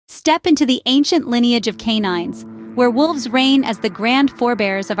Step into the ancient lineage of canines, where wolves reign as the grand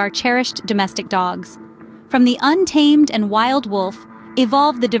forebears of our cherished domestic dogs. From the untamed and wild wolf,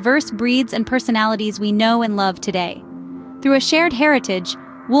 evolved the diverse breeds and personalities we know and love today. Through a shared heritage,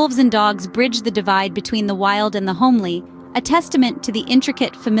 wolves and dogs bridge the divide between the wild and the homely, a testament to the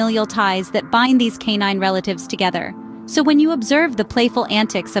intricate familial ties that bind these canine relatives together. So when you observe the playful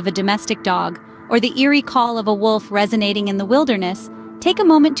antics of a domestic dog, or the eerie call of a wolf resonating in the wilderness, take a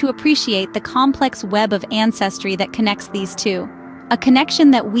moment to appreciate the complex web of ancestry that connects these two. A connection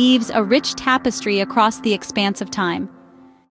that weaves a rich tapestry across the expanse of time.